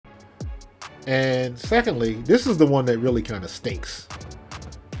And secondly, this is the one that really kind of stinks,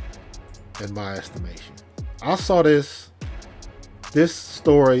 in my estimation. I saw this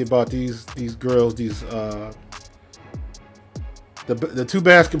story about these girls, the two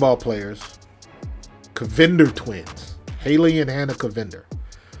basketball players, Cavinder Twins, Haley and Hannah Cavinder,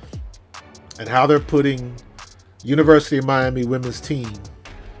 and how they're putting University of Miami women's team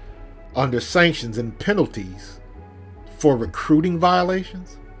under sanctions and penalties for recruiting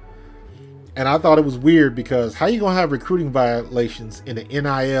violations. And I thought it was weird because how you gonna have recruiting violations in an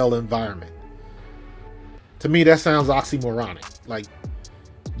NIL environment? To me, that sounds oxymoronic. Like,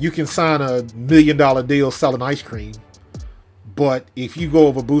 you can sign $1 million deal selling ice cream, but if you go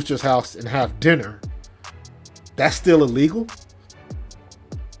over Booster's house and have dinner, that's still illegal?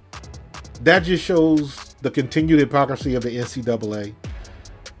 That just shows the continued hypocrisy of the NCAA.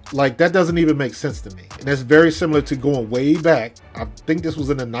 Like, that doesn't even make sense to me. And that's very similar to going way back. I think this was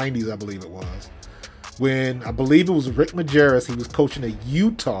in the 90s, I believe it was. When, I believe it was Rick Majerus, he was coaching at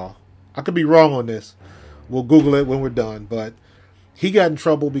Utah. I could be wrong on this. We'll Google it when we're done. But he got in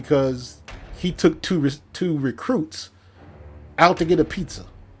trouble because he took two recruits out to get a pizza.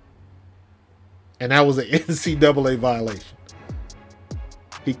 And that was an NCAA violation.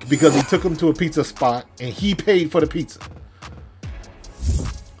 Because he took them to a pizza spot and he paid for the pizza.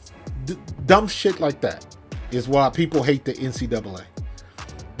 Dumb shit like that is why people hate the NCAA.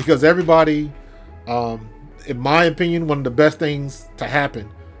 Because everybody, in my opinion, one of the best things to happen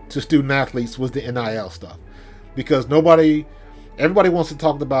to student athletes was the NIL stuff. Because everybody wants to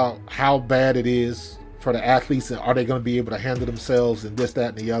talk about how bad it is for the athletes and are they going to be able to handle themselves and this, that,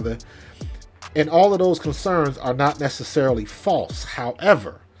 and the other. And all of those concerns are not necessarily false.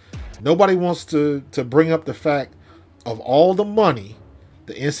 However, nobody wants to bring up the fact of all the money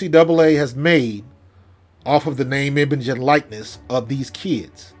the NCAA has made off of the name, image, and likeness of these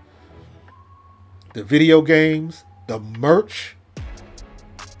kids. The video games, the merch.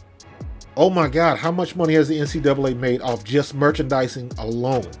 Oh my God, how much money has the NCAA made off just merchandising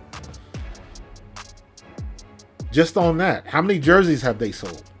alone? Just on that. How many jerseys have they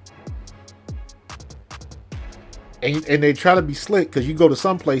sold? And they try to be slick because you go to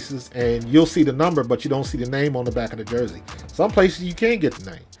some places and you'll see the number, but you don't see the name on the back of the jersey. Some places you can get the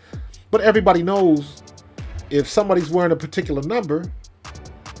name. But everybody knows if somebody's wearing a particular number,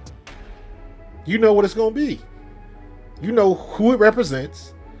 you know what it's going to be. You know who it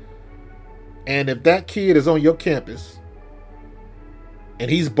represents. And if that kid is on your campus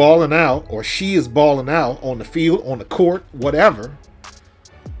and he's balling out or she is balling out on the field, on the court, whatever,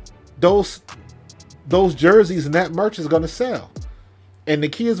 those jerseys and that merch is going to sell. And the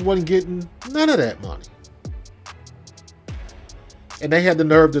kids wasn't getting none of that money. And they had the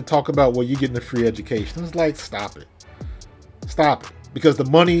nerve to talk about, well, you're getting a free education. It's like, stop it. Stop it. Because the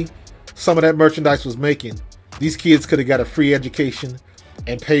money some of that merchandise was making, these kids could have got a free education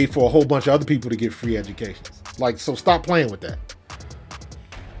and paid for a whole bunch of other people to get free educations. Like, so stop playing with that.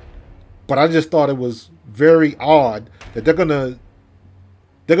 But I just thought it was very odd that they're gonna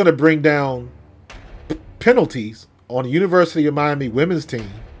bring down penalties on the University of Miami women's team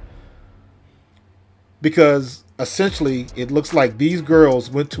because essentially it looks like these girls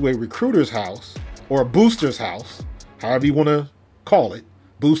went to a recruiter's house or a booster's house, however you want to call it.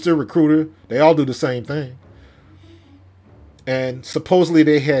 Booster, recruiter, they all do the same thing. And supposedly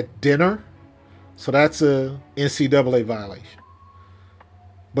they had dinner, so that's a NCAA violation.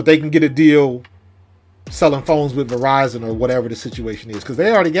 But they can get a deal selling phones with Verizon or whatever the situation is because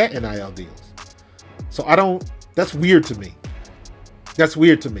they already got NIL deals. So that's weird to me. That's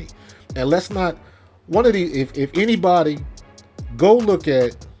weird to me. And let's not, if anybody, go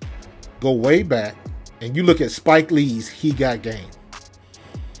way back and you look at Spike Lee's He Got Game.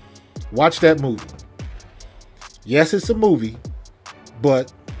 Watch that movie. Yes, it's a movie,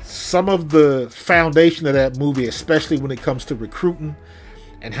 but some of the foundation of that movie, especially when it comes to recruiting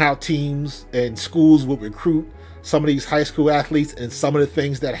and how teams and schools will recruit some of these high school athletes and some of the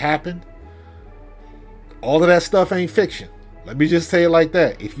things that happen, all of that stuff ain't fiction. Let me just say it like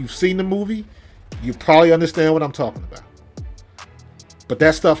that. If you've seen the movie, you probably understand what I'm talking about. But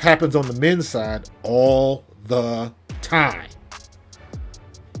that stuff happens on the men's side all the time.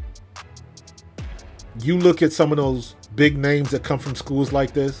 You look at some of those big names that come from schools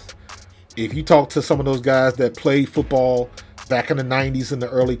like this. If you talk to some of those guys that played football back in the 90s and the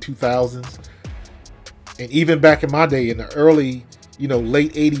early 2000s, and even back in my day in the early,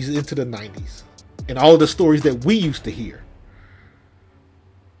 late 80s into the 90s, and all of the stories that we used to hear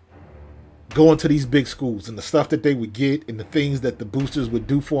going to these big schools and the stuff that they would get and the things that the boosters would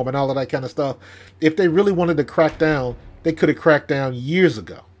do for them and all of that kind of stuff. If they really wanted to crack down, they could have cracked down years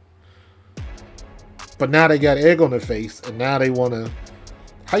ago. But now they got egg on their face, and now they want to.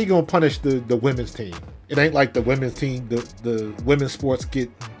 How you gonna punish the women's team? It ain't like the women's team, the women's sports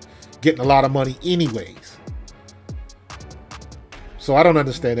getting a lot of money anyways. So I don't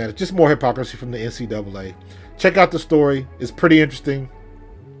understand that. It's just more hypocrisy from the NCAA. Check out the story. It's pretty interesting.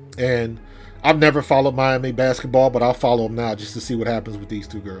 And I've never followed Miami basketball, but I'll follow them now just to see what happens with these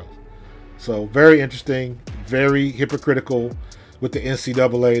two girls. So very interesting, very hypocritical with the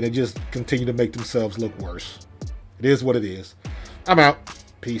NCAA. They just continue to make themselves look worse. It is what it is. I'm out.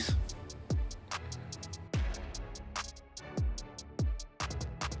 Peace.